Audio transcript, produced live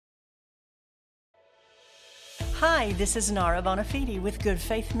Hi, this is Nara Bonafide with Good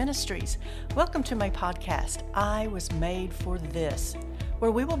Faith Ministries. Welcome to my podcast, I Was Made for This,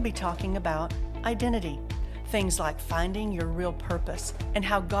 where we will be talking about identity, things like finding your real purpose and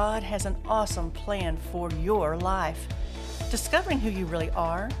how God has an awesome plan for your life. Discovering who you really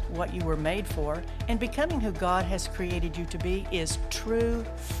are, what you were made for, and becoming who God has created you to be is true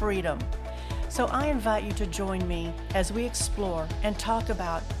freedom. So I invite you to join me as we explore and talk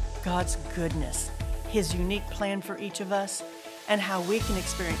about God's goodness, His unique plan for each of us, and how we can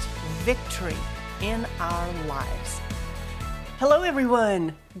experience victory in our lives. Hello,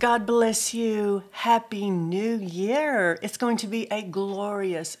 everyone. God bless you. Happy New Year. It's going to be a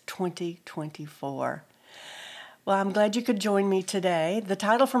glorious 2024. Well, I'm glad you could join me today. The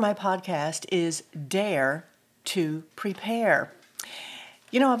title for my podcast is Dare to Prepare.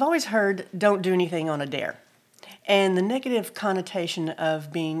 You know, I've always heard don't do anything on a dare, and the negative connotation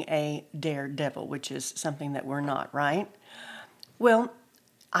of being a daredevil, which is something that we're not, right? Well,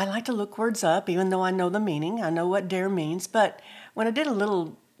 I like to look words up, even though I know the meaning. I know what dare means, but when I did a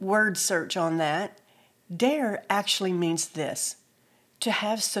little word search on that, dare actually means this: to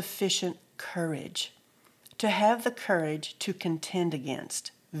have sufficient courage, to have the courage to contend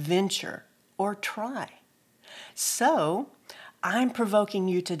against, venture, or try. So, I'm provoking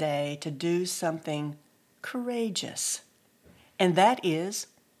you today to do something courageous, and that is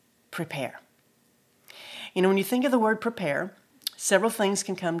prepare. You know, when you think of the word prepare, several things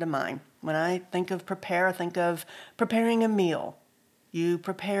can come to mind. When I think of prepare, I think of preparing a meal. You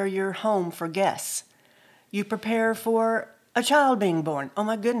prepare your home for guests. You prepare for a child being born. Oh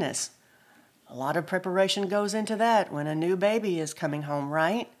my goodness. A lot of preparation goes into that when a new baby is coming home,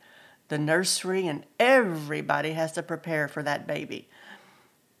 right? The nursery and everybody has to prepare for that baby.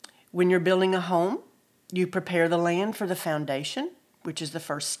 When you're building a home, you prepare the land for the foundation, which is the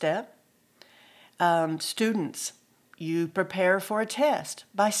first step. Students, you prepare for a test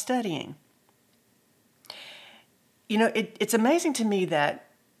by studying. You know, it's amazing to me that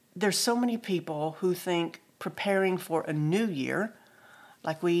there's so many people who think preparing for a new year,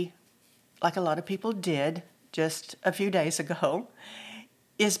 like a lot of people did just a few days ago,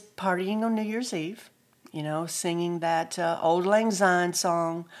 is partying on New Year's Eve, you know, singing that Auld Lang Syne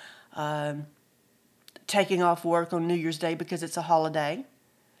song, taking off work on New Year's Day because it's a holiday,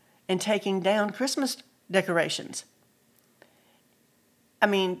 and taking down Christmas decorations. I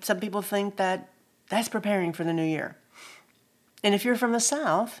mean, some people think that that's preparing for the new year. And if you're from the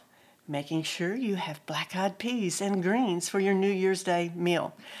South, making sure you have black-eyed peas and greens for your New Year's Day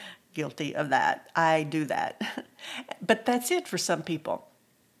meal. Guilty of that. I do that. But that's it for some people.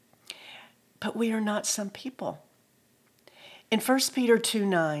 But we are not some people. In 1 Peter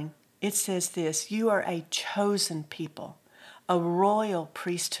 2:9, it says this: you are a chosen people, a royal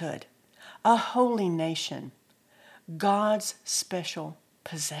priesthood, a holy nation, God's special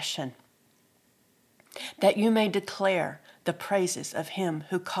possession, that you may declare the praises of Him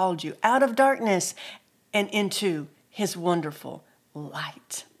who called you out of darkness and into His wonderful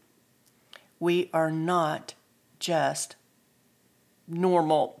light. We are not just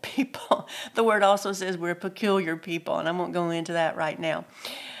normal people. The word also says we're a peculiar people, and I won't go into that right now.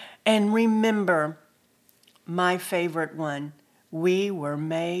 And remember, my favorite one, we were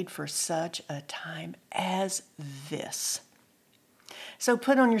made for such a time as this. So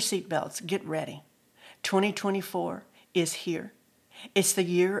put on your seatbelts, get ready. 2024 is here. It's the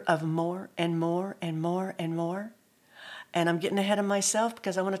year of more and more and more and more. And I'm getting ahead of myself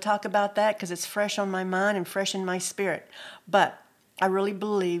because I want to talk about that because it's fresh on my mind and fresh in my spirit. But I really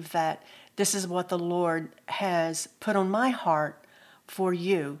believe that this is what the Lord has put on my heart for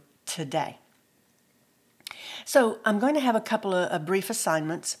you today. So I'm going to have a couple of brief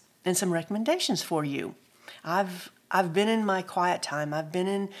assignments and some recommendations for you. I've been in my quiet time. I've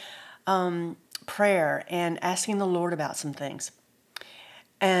been in prayer and asking the Lord about some things.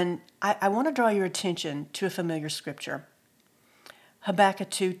 And I want to draw your attention to a familiar scripture. Habakkuk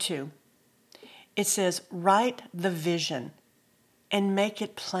 2:2. It says, write the vision and make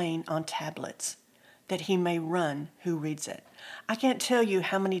it plain on tablets, that he may run who reads it. I can't tell you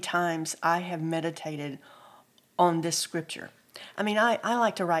how many times I have meditated on this scripture. I mean, I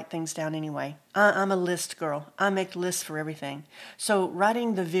like to write things down anyway. I'm a list girl. I make lists for everything. So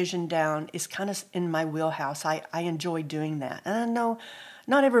writing the vision down is kind of in my wheelhouse. I enjoy doing that. And I know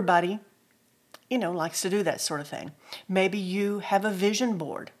not everybody, likes to do that sort of thing. Maybe you have a vision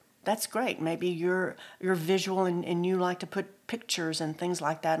board. That's great. Maybe you're visual and you like to put pictures and things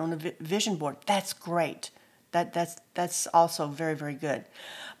like that on a vision board. That's great. That's also very, very good.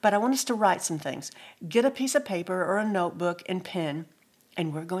 But I want us to write some things. Get a piece of paper or a notebook and pen,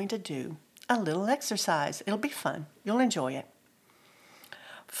 and we're going to do a little exercise. It'll be fun. You'll enjoy it.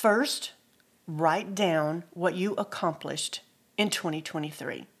 First, write down what you accomplished in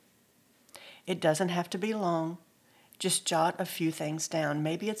 2023. It doesn't have to be long. Just jot a few things down.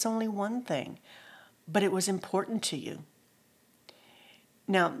 Maybe it's only one thing, but it was important to you.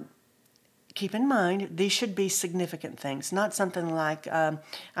 Now, keep in mind, these should be significant things, not something like, I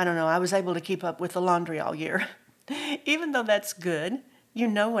don't know, I was able to keep up with the laundry all year. Even though that's good, you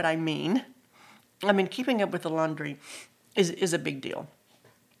know what I mean. I mean, keeping up with the laundry is a big deal.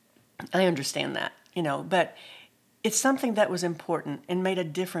 I understand that, but it's something that was important and made a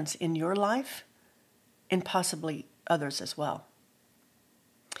difference in your life and possibly others as well.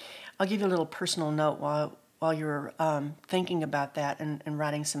 I'll give you a little personal note while you're thinking about that and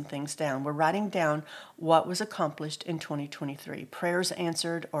writing some things down. We're writing down what was accomplished in 2023, prayers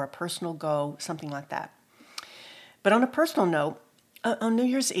answered or a personal goal, something like that. But on a personal note, on New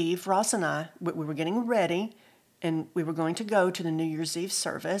Year's Eve, Ross and I, we were getting ready and we were going to go to the New Year's Eve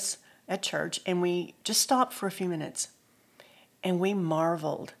service at church, and we just stopped for a few minutes and we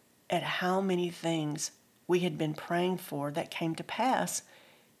marveled at how many things we had been praying for that came to pass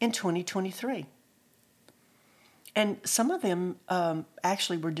in 2023. And some of them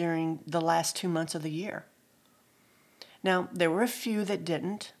actually were during the last 2 months of the year. Now, there were a few that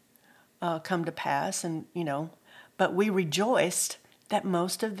didn't come to pass, and but we rejoiced that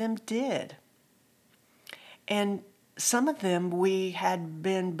most of them did. And some of them we had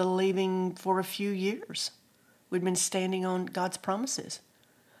been believing for a few years. We'd been standing on God's promises,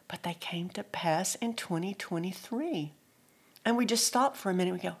 but they came to pass in 2023. And we just stopped for a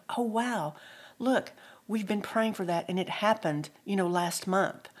minute and we go, oh, wow, look, we've been praying for that and it happened, last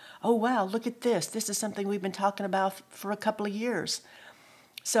month. Oh, wow, look at this. This is something we've been talking about for a couple of years.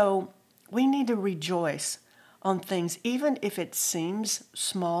 So we need to rejoice on things, even if it seems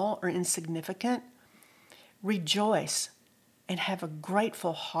small or insignificant. Rejoice and have a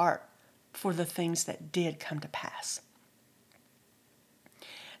grateful heart for the things that did come to pass.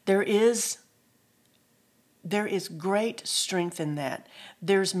 There is great strength in that.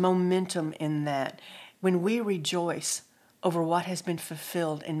 There's momentum in that. When we rejoice over what has been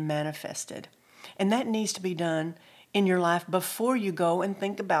fulfilled and manifested. And that needs to be done in your life before you go and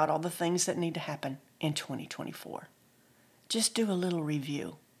think about all the things that need to happen in 2024. Just do a little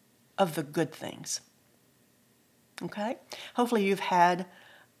review of the good things. Okay? Hopefully you've had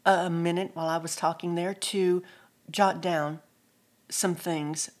a minute while I was talking there to jot down some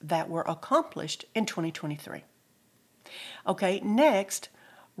things that were accomplished in 2023. Okay, next,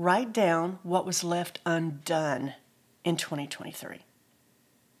 write down what was left undone in 2023.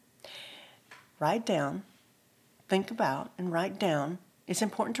 Write down, think about, and write down. It's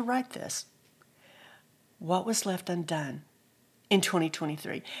important to write this. What was left undone in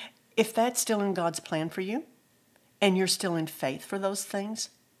 2023? If that's still in God's plan for you, and you're still in faith for those things,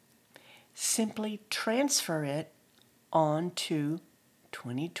 simply transfer it on to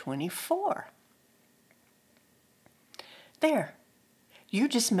 2024. There. You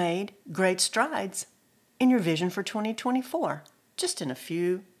just made great strides in your vision for 2024, just in a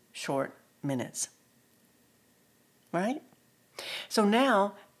few short minutes. Right? So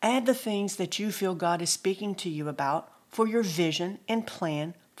now, add the things that you feel God is speaking to you about for your vision and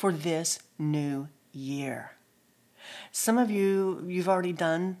plan for this new year. Some of you've already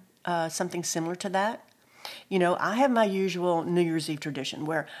done something similar to that. I have my usual New Year's Eve tradition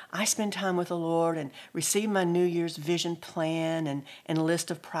where I spend time with the Lord and receive my New Year's vision plan and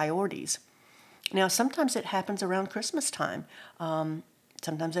list of priorities. Now, sometimes it happens around Christmas time.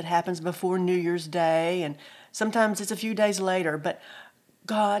 Sometimes it happens before New Year's Day, and sometimes it's a few days later. But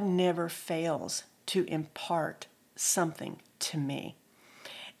God never fails to impart something to me.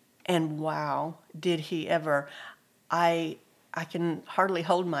 And wow, did He ever. I can hardly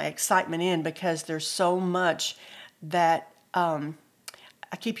hold my excitement in because there's so much that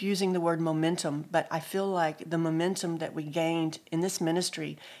I keep using the word momentum, but I feel like the momentum that we gained in this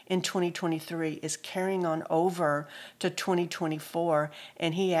ministry in 2023 is carrying on over to 2024.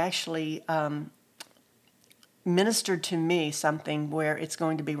 And He actually ministered to me something where it's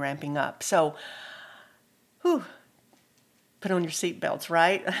going to be ramping up. So, put on your seatbelts,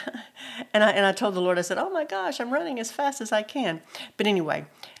 right? and I told the Lord, I said, oh my gosh, I'm running as fast as I can. But anyway,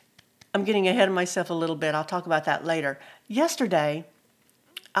 I'm getting ahead of myself a little bit. I'll talk about that later. Yesterday,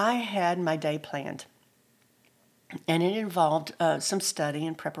 I had my day planned. And it involved some study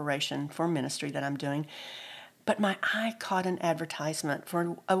and preparation for ministry that I'm doing. But my eye caught an advertisement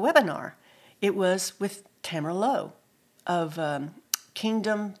for a webinar. It was with Tamara Lowe of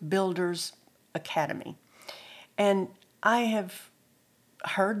Kingdom Builders Academy. And I have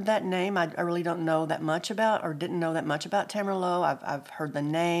heard that name. I really don't know that much about, or didn't know that much about Tamara Lowe. I've heard the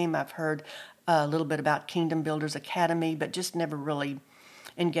name. I've heard a little bit about Kingdom Builders Academy, but just never really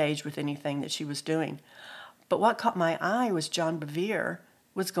engaged with anything that she was doing. But what caught my eye was John Bevere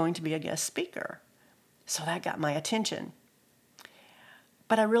was going to be a guest speaker. So that got my attention.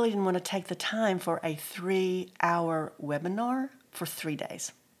 But I really didn't want to take the time for a 3-hour webinar for 3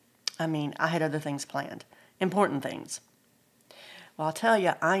 days. I mean, I had other things planned, important things. Well, I'll tell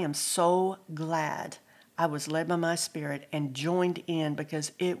you, I am so glad I was led by my spirit and joined in,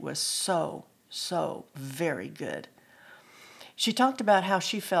 because it was so very good. She talked about how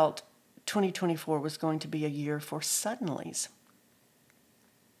she felt 2024 was going to be a year for suddenlies.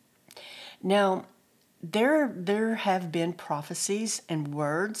 Now, there have been prophecies and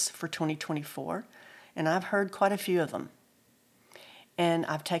words for 2024, and I've heard quite a few of them. And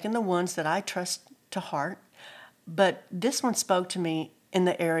I've taken the ones that I trust to heart, but this one spoke to me in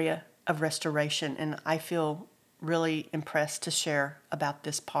the area of restoration, and I feel really impressed to share about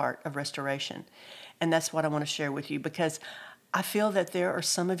this part of restoration. And that's what I want to share with you, because I feel that there are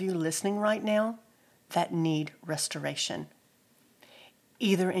some of you listening right now that need restoration,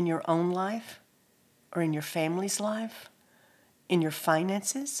 either in your own life or in your family's life, in your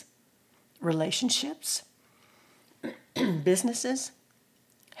finances, relationships, businesses,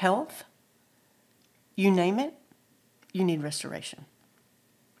 health, you name it, you need restoration.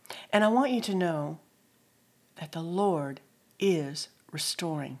 And I want you to know that the Lord is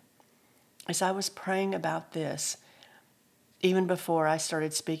restoring. As I was praying about this, even before I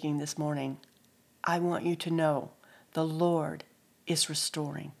started speaking this morning, I want you to know the Lord is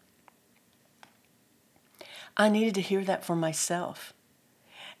restoring. I needed to hear that for myself.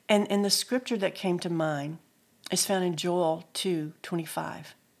 And the scripture that came to mind is found in Joel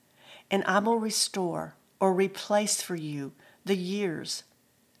 2:25. And I will restore or replace for you the years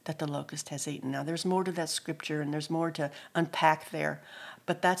that the locust has eaten. Now, there's more to that scripture, and there's more to unpack there,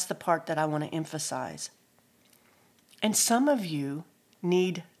 but that's the part that I want to emphasize. And some of you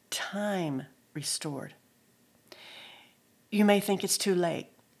need time restored. You may think it's too late.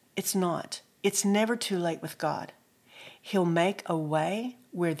 It's not. It's never too late with God. He'll make a way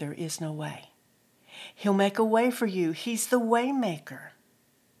where there is no way. He'll make a way for you. He's the way maker.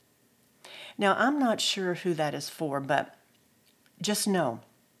 Now, I'm not sure who that is for, but just know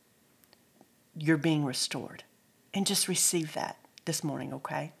you're being restored. And just receive that this morning,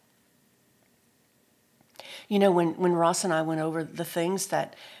 okay? You know, when Ross and I went over the things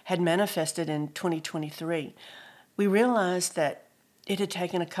that had manifested in 2023, we realized that it had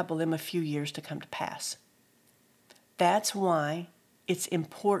taken a few years to come to pass. That's why it's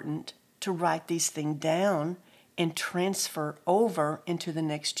important to write these things down and transfer over into the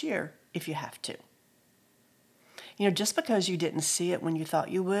next year if you have to. You know, just because you didn't see it when you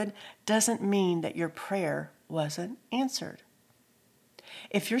thought you would doesn't mean that your prayer wasn't answered.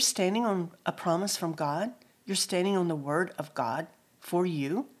 If you're standing on a promise from God, you're standing on the word of God for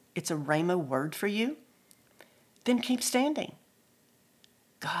you, it's a rhema word for you, then keep standing.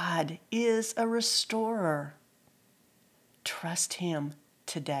 God is a restorer. Trust Him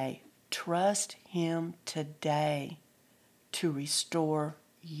today. Trust Him today to restore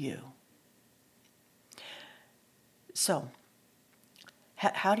you. So,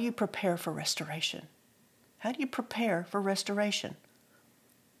 how do you prepare for restoration? How do you prepare for restoration?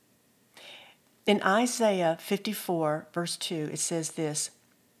 In Isaiah 54, verse 2, it says this,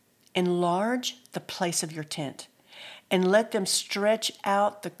 "Enlarge the place of your tent, and let them stretch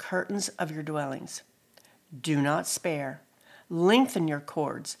out the curtains of your dwellings. Do not spare. Lengthen your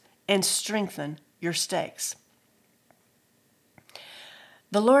cords, and strengthen your stakes."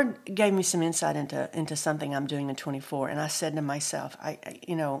 The Lord gave me some insight into something I'm doing in 24, and I said to myself,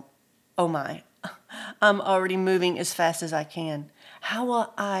 oh my, I'm already moving as fast as I can. How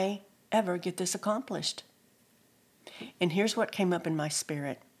will I ever get this accomplished? And here's what came up in my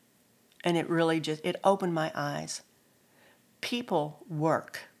spirit, and it opened my eyes. People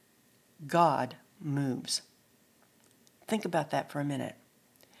work, God moves. Think about that for a minute.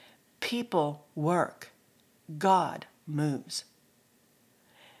 People work, God moves.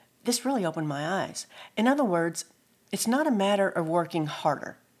 This really opened my eyes. In other words, it's not a matter of working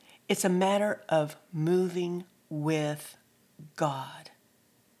harder. It's a matter of moving with God.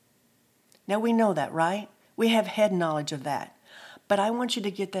 Now we know that, right? We have head knowledge of that. But I want you to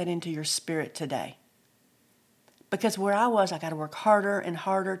get that into your spirit today. Because where I was, I got to work harder and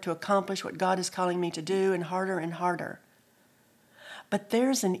harder to accomplish what God is calling me to do, and harder and harder. But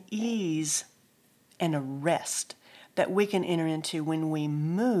there's an ease and a rest that we can enter into when we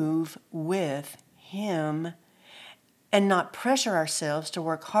move with Him and not pressure ourselves to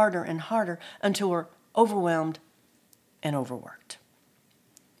work harder and harder until we're overwhelmed and overworked.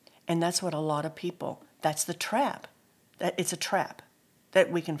 And that's what a lot of people, that's the trap. It's a trap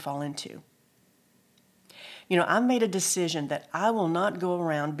that we can fall into. I've made a decision that I will not go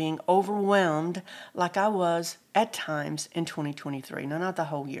around being overwhelmed like I was at times in 2023. Now, not the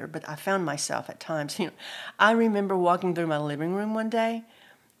whole year, but I found myself at times. I remember walking through my living room one day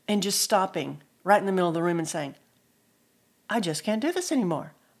and just stopping right in the middle of the room and saying, I just can't do this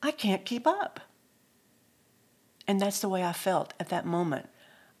anymore. I can't keep up. And that's the way I felt at that moment.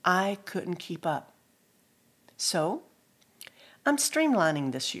 I couldn't keep up. So, I'm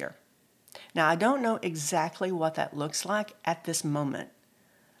streamlining this year. Now, I don't know exactly what that looks like at this moment,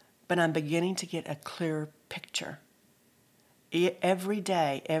 but I'm beginning to get a clearer picture. Every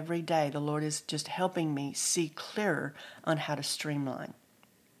day, the Lord is just helping me see clearer on how to streamline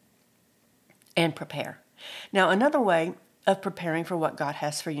and prepare. Now, another way of preparing for what God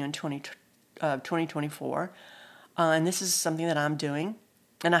has for you in 2024, and this is something that I'm doing,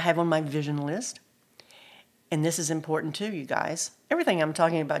 and I have on my vision list, and this is important too, you guys. Everything I'm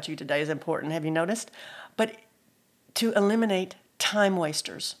talking about you today is important, have you noticed? But to eliminate time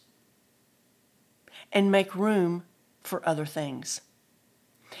wasters and make room for other things.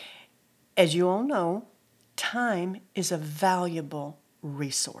 As you all know, time is a valuable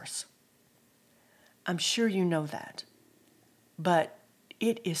resource. I'm sure you know that. But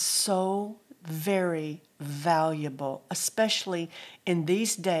it is so very valuable, especially in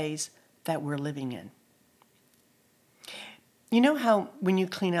these days that we're living in. You know how when you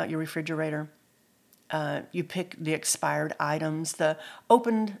clean out your refrigerator, you pick the expired items, the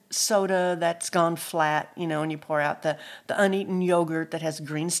opened soda that's gone flat, and you pour out the uneaten yogurt that has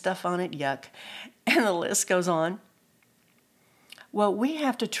green stuff on it, yuck, and the list goes on. Well, we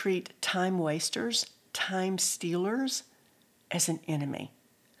have to treat time wasters, time stealers, as an enemy.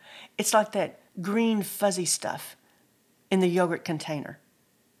 It's like that green fuzzy stuff in the yogurt container.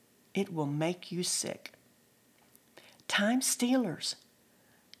 It will make you sick. Time stealers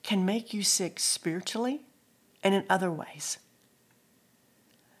can make you sick spiritually and in other ways.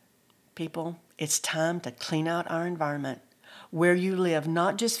 People, it's time to clean out our environment where you live,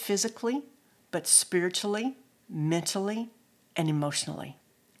 not just physically, but spiritually, mentally, and emotionally.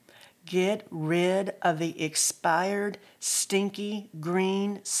 Get rid of the expired, stinky,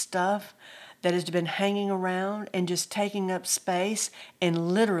 green stuff that has been hanging around and just taking up space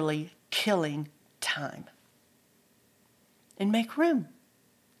and literally killing time. And make room.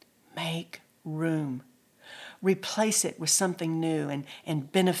 Make room. Replace it with something new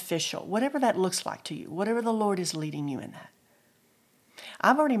and beneficial, whatever that looks like to you, whatever the Lord is leading you in that.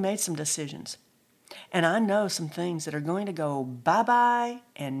 I've already made some decisions, and I know some things that are going to go bye-bye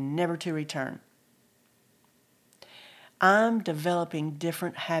and never to return. I'm developing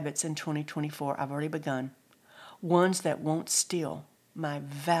different habits in 2024. I've already begun. Ones that won't steal my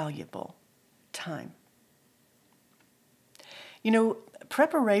valuable time.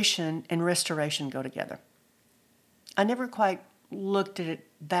 Preparation and restoration go together. I never quite looked at it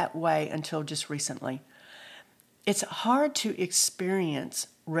that way until just recently. It's hard to experience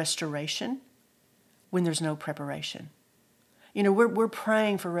restoration when there's no preparation. We're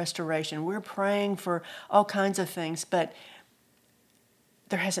praying for restoration. We're praying for all kinds of things, but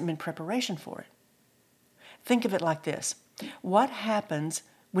there hasn't been preparation for it. Think of it like this. What happens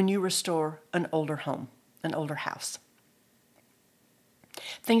when you restore an older home, an older house?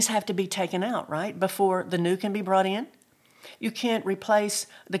 Things have to be taken out, right, before the new can be brought in. You can't replace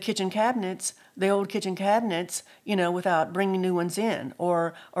the kitchen cabinets, the old kitchen cabinets, without bringing new ones in,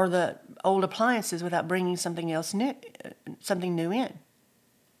 or the old appliances without bringing something new in.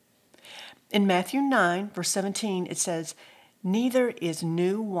 In Matthew 9, verse 17, it says, "Neither is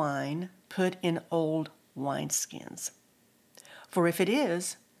new wine put in old wineskins. For if it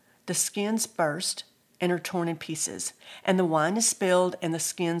is, the skins burst and are torn in pieces, and the wine is spilled, and the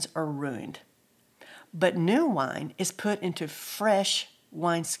skins are ruined. But new wine is put into fresh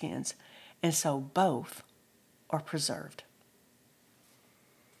wineskins, and so both are preserved."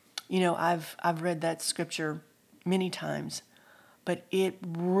 I've read that scripture many times, but it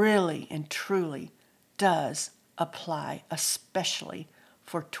really and truly does apply, especially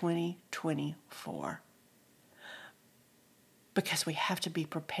for 2024. Because we have to be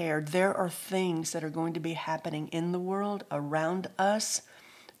prepared. There are things that are going to be happening in the world around us.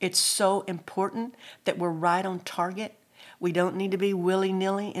 It's so important that we're right on target. We don't need to be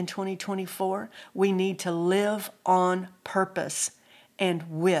willy-nilly in 2024. We need to live on purpose and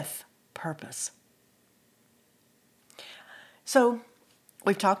with purpose. So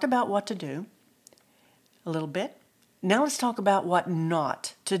we've talked about what to do a little bit. Now let's talk about what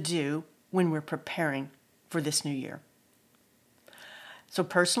not to do when we're preparing for this new year. So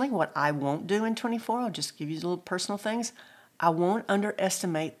personally, what I won't do in 24, I'll just give you little personal things. I won't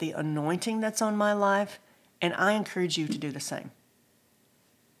underestimate the anointing that's on my life, and I encourage you to do the same.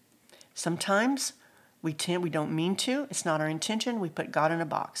 Sometimes we don't mean to. It's not our intention. We put God in a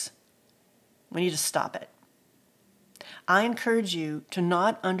box. We need to stop it. I encourage you to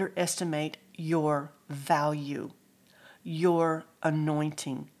not underestimate your value, your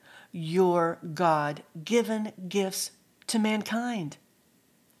anointing, your God-given gifts to mankind.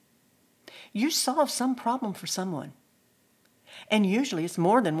 You solve some problem for someone, and usually it's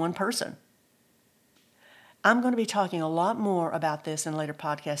more than one person. I'm going to be talking a lot more about this in later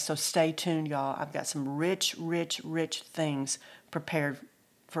podcasts, so stay tuned, y'all. I've got some rich, rich, rich things prepared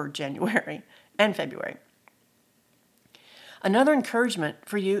for January and February. Another encouragement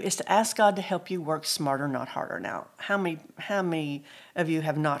for you is to ask God to help you work smarter, not harder. Now, how many of you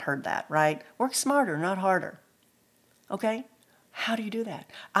have not heard that, right? Work smarter, not harder. Okay? How do you do that?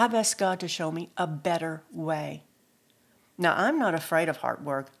 I've asked God to show me a better way. Now, I'm not afraid of hard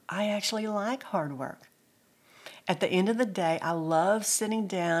work. I actually like hard work. At the end of the day, I love sitting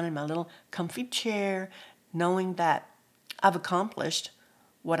down in my little comfy chair, knowing that I've accomplished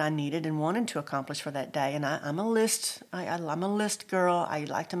what I needed and wanted to accomplish for that day. And I'm a list girl. I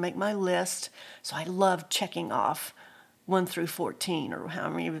like to make my list. So I love checking off 1 through 14 or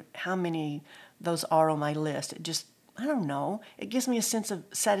how many those are on my list. It just, I don't know. It gives me a sense of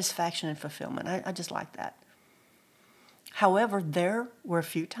satisfaction and fulfillment. I just like that. However, there were a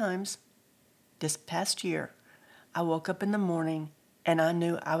few times this past year, I woke up in the morning and I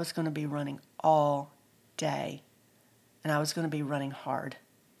knew I was going to be running all day. And I was going to be running hard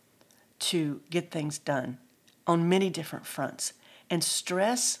to get things done on many different fronts. And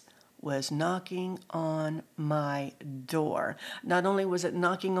stress was knocking on my door. Not only was it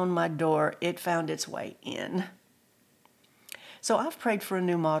knocking on my door, it found its way in. So I've prayed for a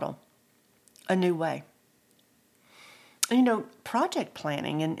new model, a new way. And you know, project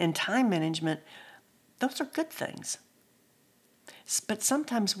planning and time management, those are good things. But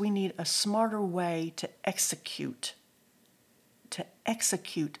sometimes we need a smarter way to execute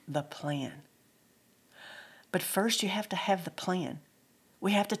the plan. But first you have to have the plan.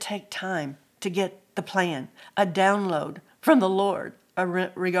 We have to take time to get the plan, a download from the Lord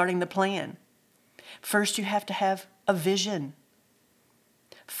regarding the plan. First you have to have a vision.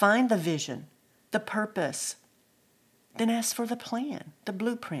 Find the vision, the purpose. Then ask for the plan, the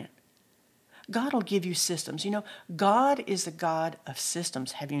blueprint. God will give you systems. You know, God is a God of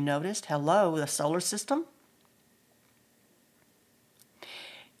systems. Have you noticed? Hello, the solar system?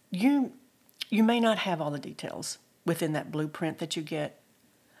 You may not have all the details within that blueprint that you get,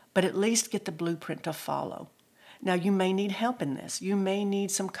 but at least get the blueprint to follow. Now, you may need help in this. You may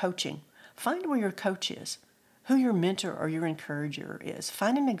need some coaching. Find where your coach is, who your mentor or your encourager is.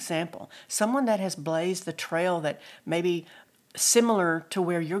 Find an example, someone that has blazed the trail that may be similar to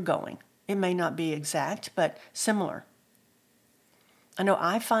where you're going. It may not be exact, but similar. I know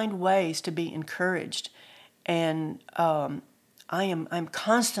I find ways to be encouraged, and I'm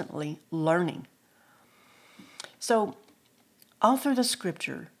constantly learning. So, all through the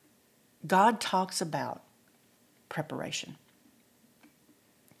scripture, God talks about preparation.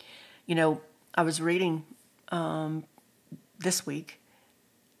 You know, I was reading this week,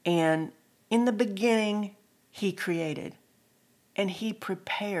 and in the beginning, He created, and He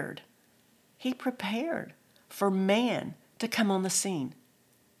prepared. He prepared for man to come on the scene.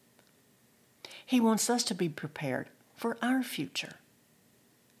 He wants us to be prepared for our future.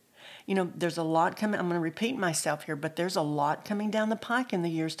 You know, there's a lot coming. I'm going to repeat myself here, but there's a lot coming down the pike in the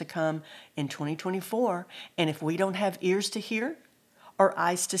years to come in 2024. And if we don't have ears to hear or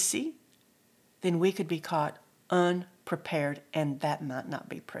eyes to see, then we could be caught unprepared, and that might not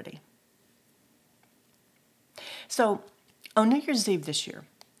be pretty. So, on New Year's Eve this year,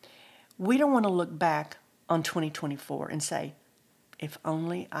 we don't want to look back on 2024 and say, if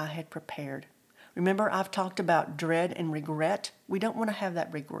only I had prepared. Remember, I've talked about dread and regret. We don't want to have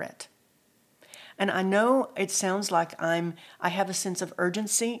that regret. And I know it sounds like I have a sense of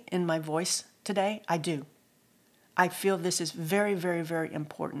urgency in my voice today. I do. I feel this is very, very, very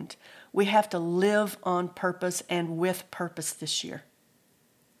important. We have to live on purpose and with purpose this year.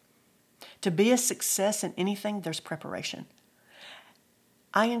 To be a success in anything, there's preparation.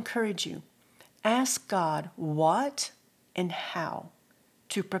 I encourage you, ask God what and how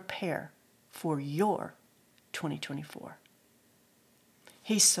to prepare for your 2024.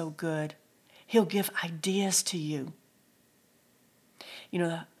 He's so good. He'll give ideas to you. You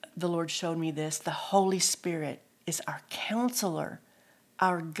know, the Lord showed me this. The Holy Spirit is our counselor,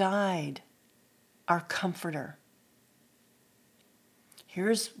 our guide, our comforter.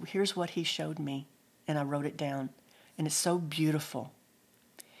 Here's what he showed me, and I wrote it down, and it's so beautiful.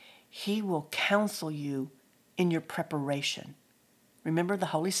 He will counsel you in your preparation. Remember the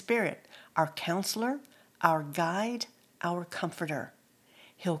Holy Spirit, our counselor, our guide, our comforter.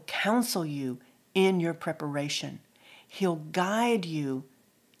 He'll counsel you in your preparation. He'll guide you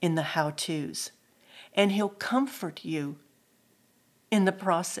in the how-tos. And he'll comfort you in the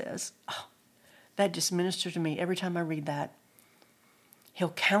process. Oh, that just ministers to me every time I read that. He'll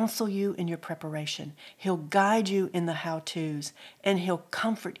counsel you in your preparation. He'll guide you in the how-tos. And he'll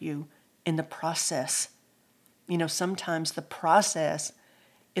comfort you in the process. You know, sometimes the process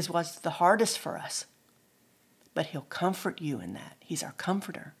is what's the hardest for us. But he'll comfort you in that. He's our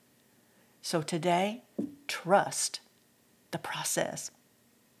comforter. So today, trust the process.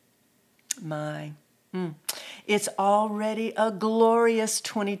 It's already a glorious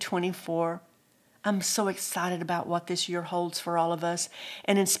 2024. I'm so excited about what this year holds for all of us.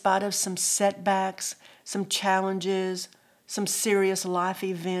 And in spite of some setbacks, some challenges, some serious life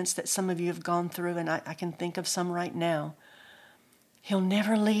events that some of you have gone through, and I can think of some right now, He'll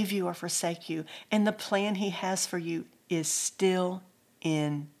never leave you or forsake you. And the plan He has for you is still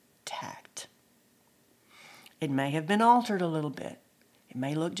intact. It may have been altered a little bit. It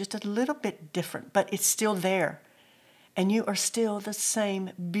may look just a little bit different, but it's still there. And you are still the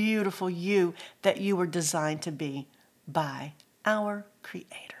same beautiful you that you were designed to be by our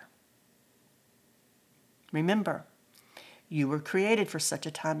Creator. Remember, you were created for such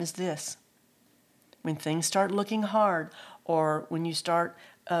a time as this. When things start looking hard, or when you start,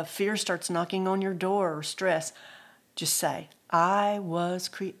 fear starts knocking on your door, or stress, just say, I was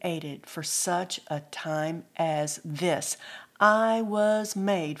created for such a time as this. I was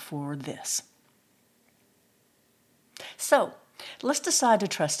made for this. So, let's decide to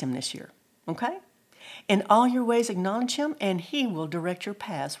trust Him this year, okay? In all your ways, acknowledge Him, and He will direct your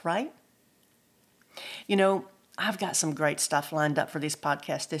paths, right? You know, I've got some great stuff lined up for this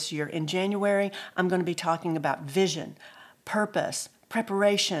podcast this year. In January, I'm going to be talking about vision, purpose,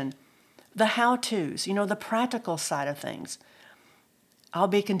 preparation, the how-tos, you know, the practical side of things. I'll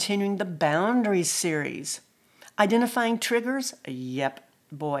be continuing the Boundaries series. Identifying triggers? Yep.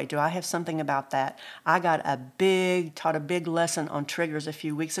 Boy, do I have something about that. I taught a big lesson on triggers a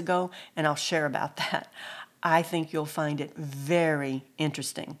few weeks ago, and I'll share about that. I think you'll find it very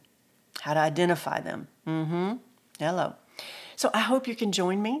interesting. How to identify them. Hello. So I hope you can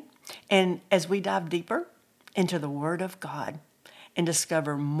join me, and as we dive deeper into the Word of God and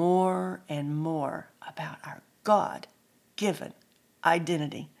discover more and more about our God-given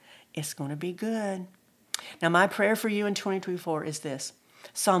identity. It's going to be good. Now, my prayer for you in 2024 is this.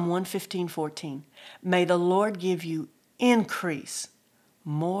 Psalm 115:14. May the Lord give you increase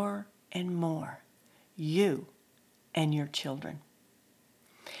more and more, you and your children.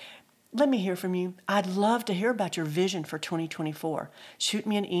 Let me hear from you. I'd love to hear about your vision for 2024. Shoot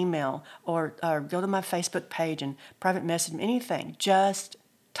me an email or go to my Facebook page and private message me, anything. Just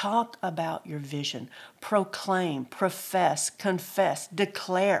talk about your vision. Proclaim, profess, confess,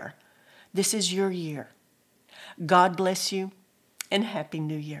 declare. This is your year. God bless you and Happy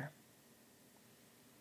New Year.